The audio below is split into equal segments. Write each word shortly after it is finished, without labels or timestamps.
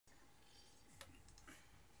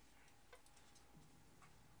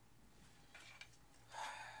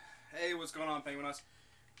what's going on, Penguinauts?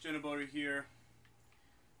 Jennaboater here.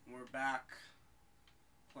 We're back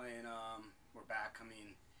playing, we're back,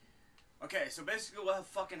 okay, so basically what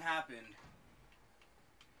fucking happened.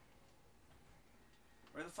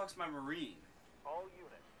 Where the fuck's my Marine? All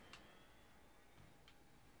units.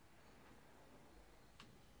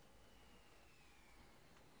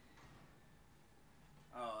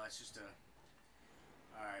 Oh, that's just a...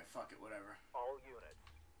 Alright, fuck it, whatever. All units.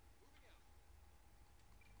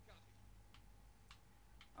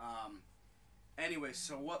 Anyway,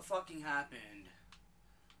 so what fucking happened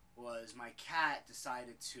was my cat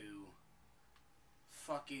decided to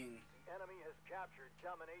fucking... The enemy has captured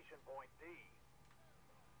domination point D.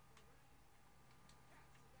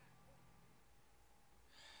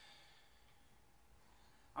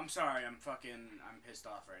 I'm sorry, I'm pissed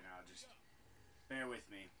off right now, just bear with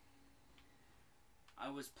me. I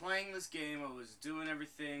was playing this game, I was doing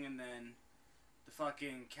everything, and then the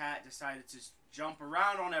fucking cat decided to jump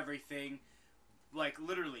around on everything, like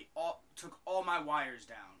literally took all my wires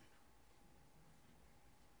down.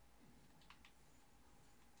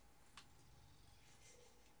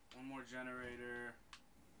 One more generator,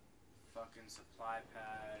 fucking supply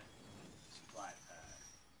pad, alright,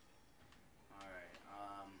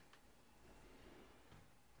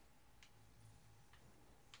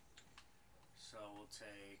 so we'll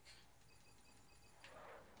take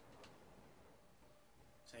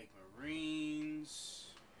Marines,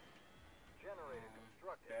 Generator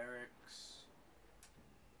constructed. barracks,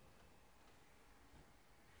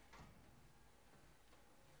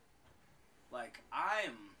 like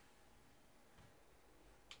I'm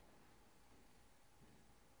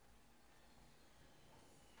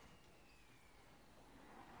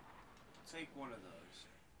take one of those.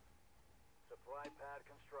 Supply pad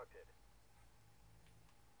constructed.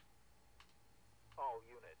 All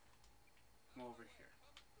units. Come over here.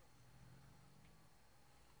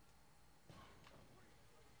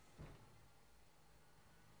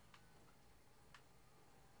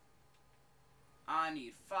 I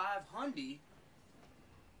need 500.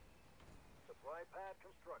 Supply pad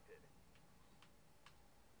constructed.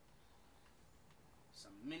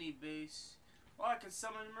 Some mini base. Oh, I can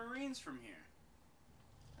summon Marines from here.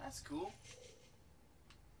 That's cool.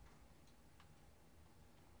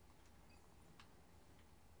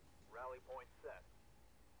 Rally point set.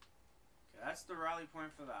 Okay, that's the rally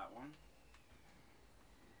point for that one.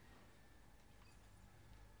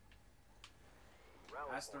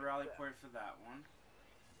 That's the rally point for that one.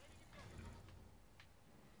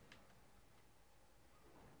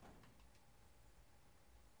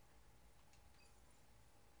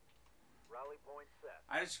 Rally point set.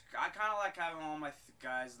 I kind of like having all my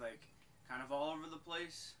guys like kind of all over the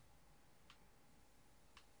place.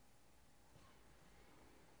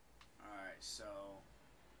 Alright, so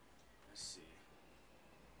let's see.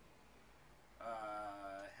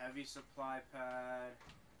 Heavy supply pad.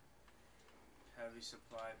 Heavy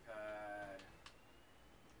supply pad.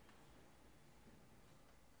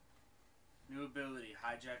 New ability,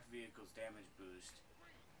 hijack vehicles, damage boost.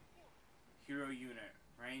 Hero unit,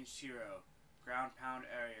 ranged hero, ground pound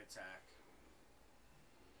area attack.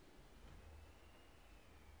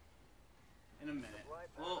 In a minute.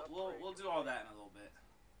 We'll do all that in a little bit.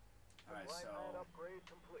 Alright, so upgrade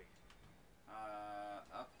complete.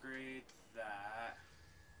 upgrade that.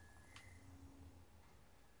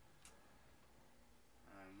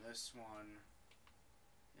 And this one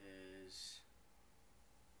is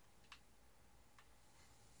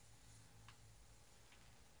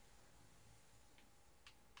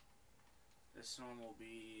will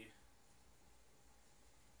be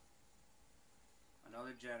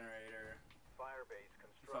another generator. Fire base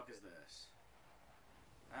What the fuck constructed. is this?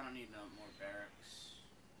 I don't need no more barracks.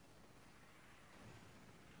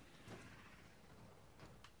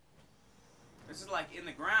 This is like in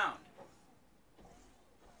the ground.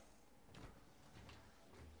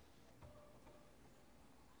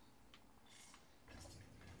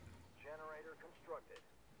 Generator constructed.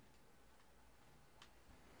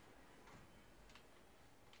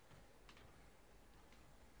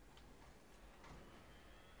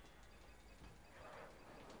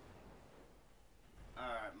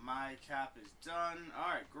 Alright, my cap is done.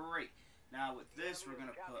 Alright, great. Now with this, we're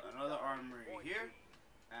gonna put another armory here,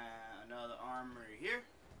 and another armory here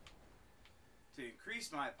to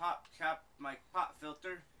increase my pop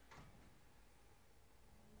filter.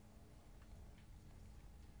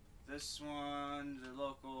 This one, the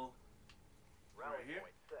local, right here,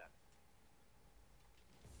 Point set.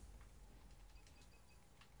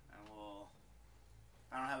 and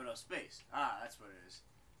I don't have enough space. Ah, that's what it is.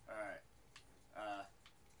 Alright.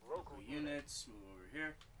 Local units, move over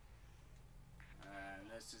here. And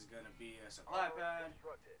this is gonna be a supply Armory pad.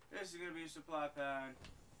 constructed. This is gonna be a supply pad.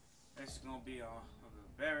 This is gonna be a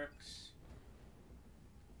barracks.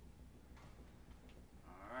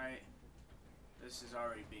 Alright. This is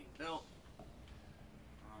already being built.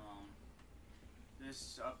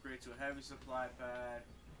 This upgrade to a heavy supply pad.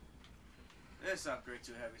 This upgrade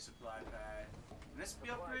to a heavy supply pad. Can this be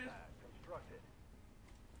Supply upgraded? pad constructed.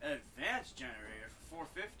 Advanced generator for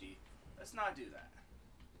 450. Let's not do that.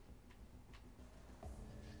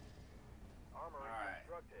 Armory Alright.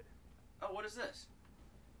 constructed. Oh, what is this?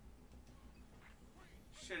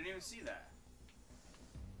 Shit, I didn't even see that.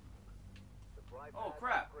 Supply Oh pad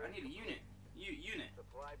crap! I upgrade need a complete. unit.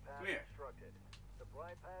 Supply pad Come here. constructed.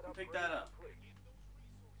 Supply pad Come pick upgrade that up. complete.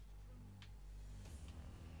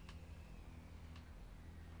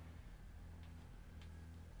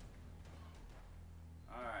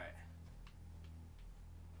 Alright.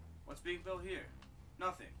 What's being built here?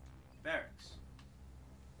 Nothing. Barracks.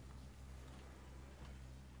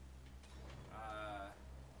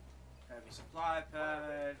 Heavy supply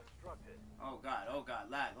pad. Constructed. Oh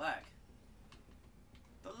god, lag.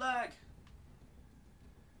 The lag!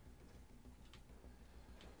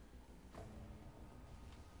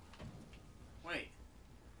 Wait.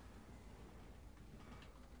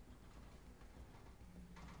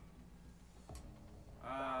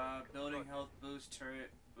 Building health boost,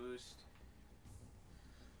 turret boost.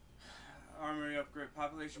 Armory upgrade,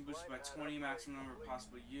 population boosted by 20, maximum number of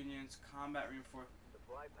possible unions, combat reinforcement.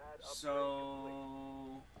 Supply pad upgrade complete.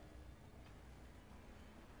 So,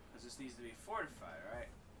 because this needs to be fortified, right?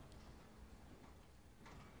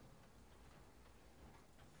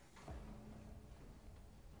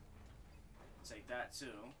 Take that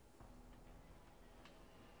too.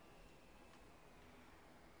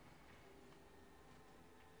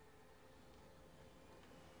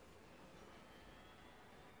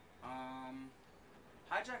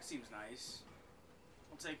 Hijack seems nice.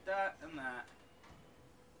 We'll take that and that.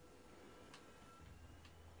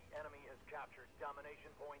 The enemy has captured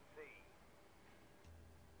domination point C.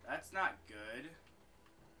 That's not good.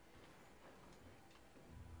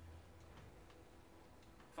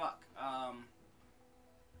 Fuck.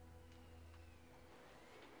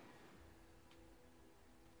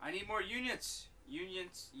 I need more units.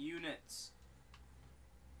 Units.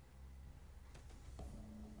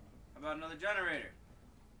 How about another generator?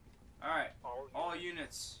 Alright. All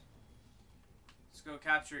units. Let's go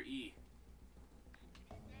capture E.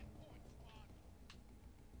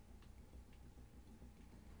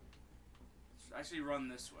 Let's actually run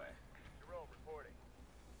this way. Jerome reporting.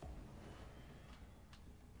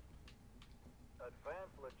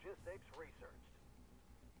 Advanced logistics researched.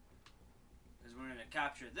 Because we're going to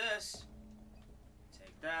capture this.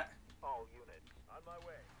 Take that. All units on my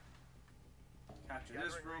way. Capture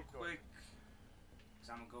this real quick. Because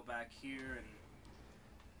I'm going to go back here and...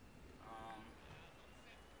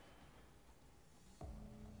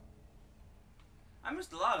 I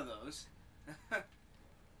missed a lot of those.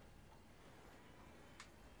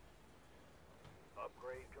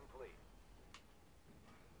 Upgrade complete.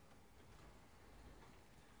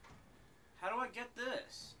 How do I get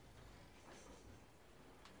this?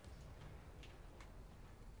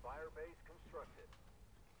 Fire base constructed.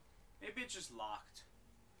 Maybe it's just locked.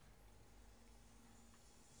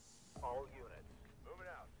 All units. Moving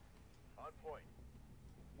out. On point.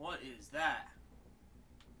 What is that?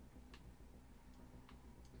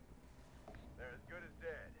 They're as good as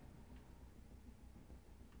dead.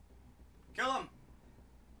 Kill him!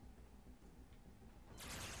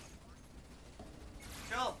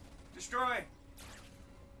 Kill! Destroy!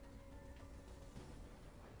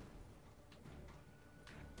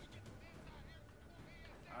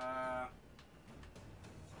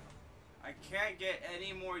 I can't get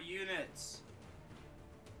any more units.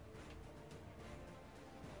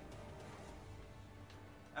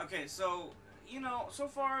 Okay, so, so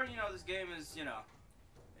far, this game is,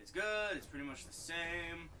 it's good, it's pretty much the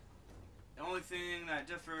same. The only thing that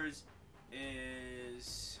differs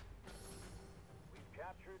is... We've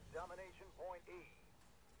captured domination point E.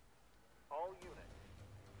 All units.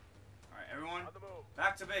 Alright, everyone, On the move.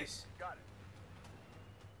 back to base. Got it.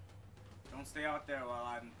 Don't stay out there while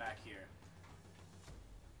I'm back here.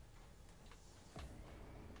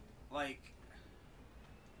 Like...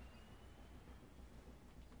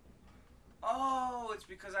 Oh, it's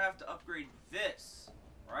because I have to upgrade this,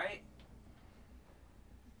 right?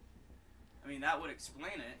 I mean, that would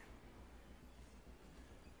explain it.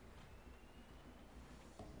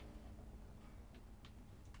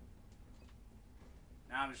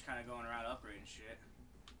 Now I'm just kind of going around upgrading shit.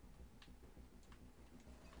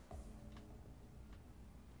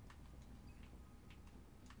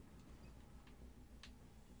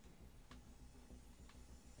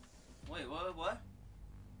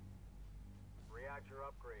 Reactor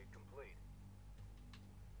upgrade complete.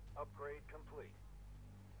 Upgrade complete.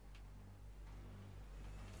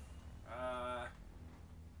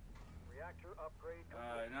 Reactor upgrade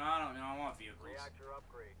complete. No, I don't know. I want vehicles. Reactor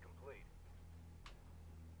upgrade complete.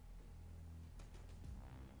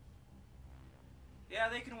 Yeah,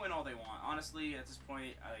 they can win all they want. Honestly, at this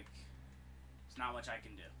point, there's not much I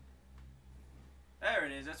can do. There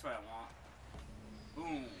it is. That's what I want.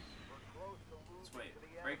 Boom. We're close to losing Let's wait. to the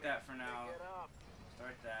Break enemy. that for now. Pick it up.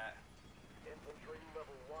 Start that. Infantry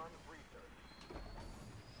level 1 research.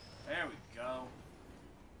 There we go.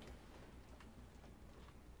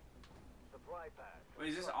 Supply pad. Wait,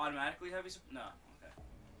 is this automatically heavy? No. Okay.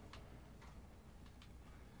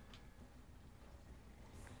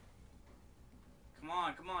 Come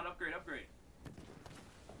on. Upgrade.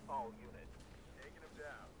 All units. Taking them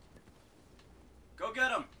down. Go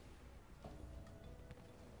get him.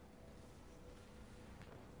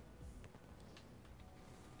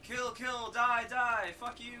 Kill, die.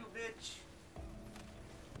 Fuck you, bitch.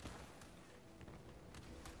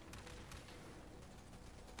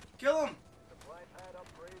 Kill him. Supply pad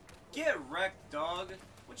upgrade complete. Get wrecked, dog.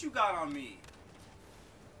 What you got on me?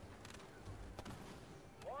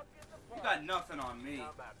 Walk in the You park. got nothing on me.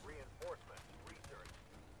 Combat reinforcements research.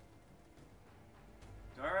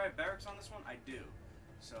 Do I write barracks on this one? I do.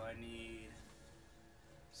 So I need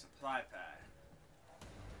supply pad.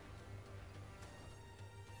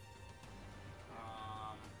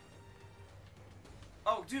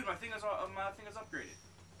 Oh, dude, my thing is upgraded.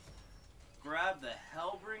 Grab the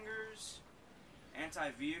Hellbringers,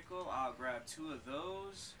 anti-vehicle. I'll grab 2 of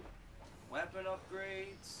those. Weapon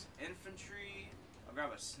upgrades, infantry. I'll grab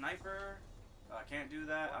a sniper. I can't do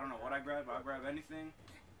that. I don't know what I grab, but I'll grab anything.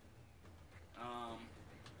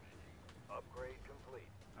 Upgrade complete.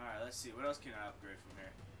 Alright, let's see. What else can I upgrade from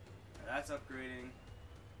here? That's upgrading.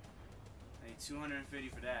 I need 250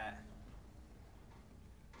 for that.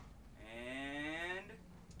 And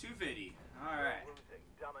 250. Alright. We're losing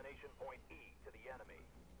domination point E to the enemy.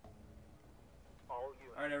 All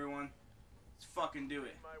units. Alright, everyone. Let's fucking do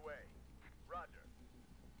it. My way. Roger.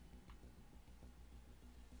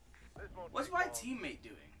 This won't What's take my long. teammate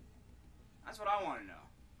doing? That's what I want to know.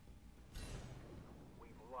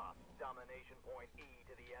 We've lost domination point E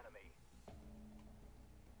to the enemy.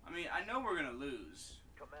 I mean, I know we're gonna lose.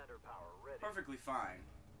 Commander power ready. Perfectly fine.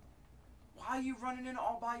 Why are you running in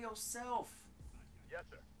all by yourself? Yes,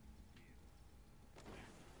 sir.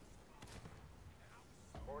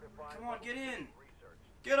 Fortifying Come on, level get 2 in. Research.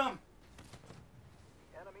 Get him!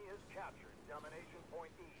 The enemy has captured domination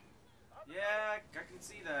point E. Yeah, I can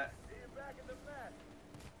see that. See you back in the mess.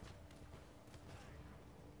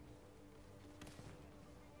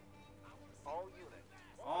 All units.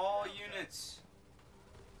 All units.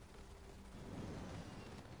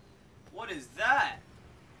 What is that?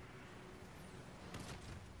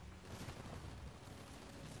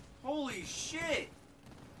 Holy shit!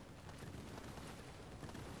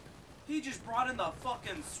 He just brought in the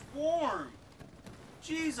fucking swarm!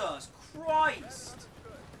 Jesus Christ!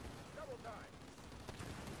 Good. Double time.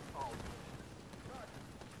 All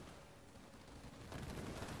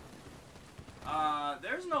units.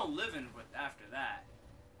 There's no living with after that.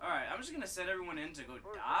 Alright, I'm just gonna send everyone in to go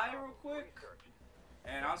die real quick, Research.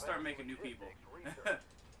 and I'll start making new people. Logistics research.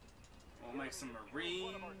 We'll make some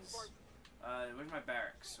Marines. Where's my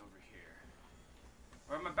barracks? Over here.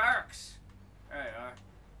 Where are my barracks? There they are.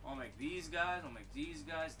 I'll make these guys, I'll make these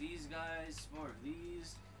guys, more of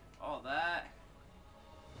these, all that.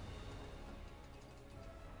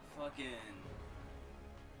 Fucking.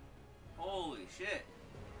 Holy shit.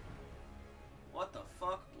 What the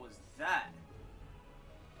fuck was that?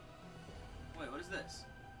 Wait, what is this? Is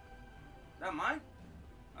that mine?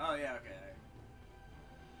 Oh, yeah, okay.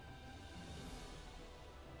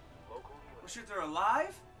 Local Oh units. shit, they're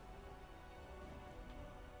alive?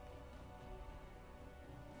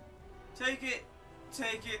 Take it!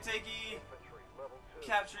 Take it, take E! Infantry level 2.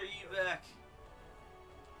 Capture E back!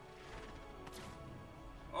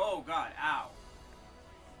 Oh god, ow.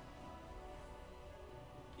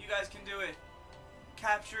 You guys can do it!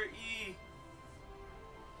 Capture E!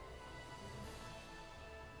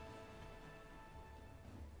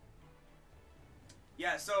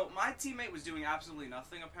 Yeah, so my teammate was doing absolutely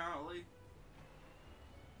nothing apparently.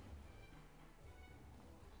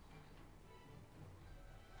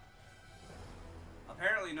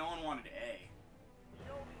 Apparently no one wanted A.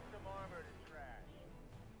 Show me some armor to trash.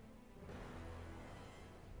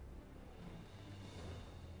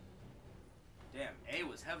 Damn, A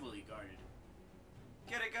was heavily guarded.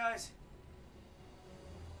 Get it, guys?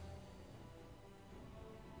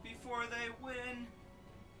 Before they win,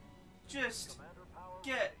 Just Commander power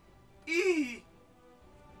get ready. E!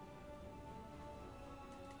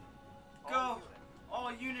 All Go! units,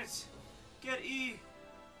 All units, get E!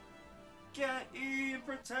 Get E and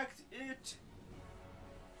protect it!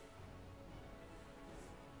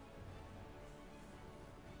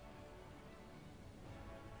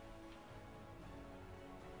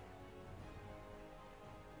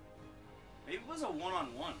 Maybe it was a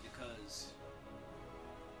one-on-one because...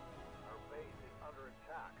 our base is under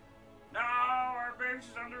attack. No! Our base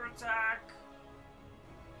is under attack!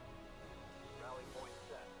 Rally point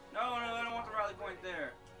set. No, no, I don't want the rally point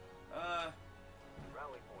there.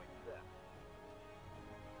 Rally point set.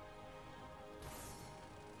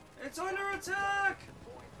 It's under attack!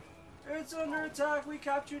 Point E. It's under attack. We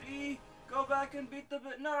captured E. Go back and beat the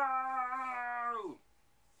bit. No!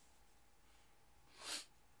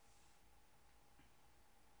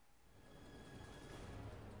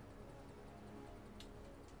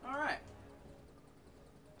 All right.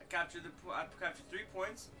 I captured 3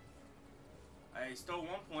 points. I stole 1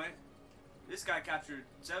 point. This guy captured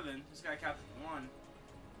 7. This guy captured 1.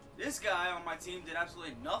 This guy on my team did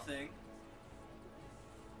absolutely nothing.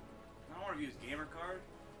 I don't want to view his gamer card.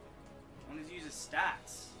 I want to use his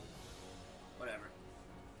stats. Whatever.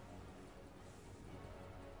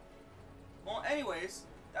 Well, anyways,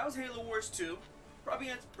 that was Halo Wars 2. Probably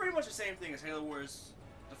it's pretty much the same thing as Halo Wars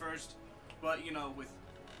the first, but you know, with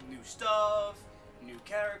new stuff, new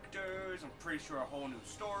characters. I'm pretty sure a whole new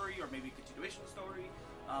story, or maybe a continuation story.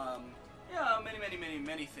 Yeah,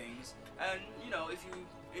 many things. And you know, if you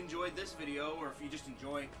enjoyed this video, or if you just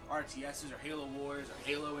enjoy RTSs or Halo Wars or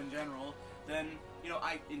Halo in general, then you know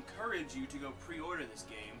I encourage you to go pre-order this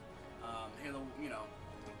game. Halo, you know,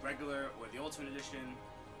 the regular or the Ultimate Edition.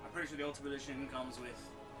 I'm pretty sure the Ultimate Edition comes with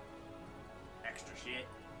extra shit,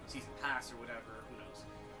 season pass or whatever. Who knows?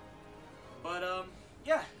 But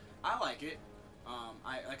yeah, I like it.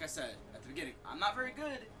 Like I said at the beginning, I'm not very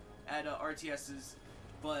good at RTSs,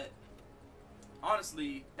 but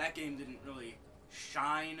honestly, that game didn't really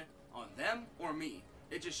shine on them or me.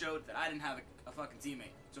 It just showed that I didn't have a fucking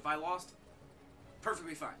teammate. So if I lost,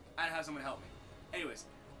 perfectly fine. I didn't have someone to help me. Anyways,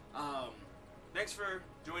 thanks for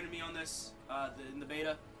joining me on this in the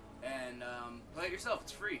beta, and play it yourself.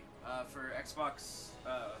 It's free for Xbox.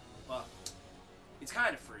 Well, it's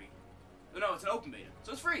kind of free. No, it's an open beta,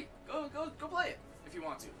 so it's free. Go play it if you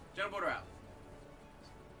want to. General Border out.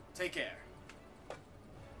 Take care.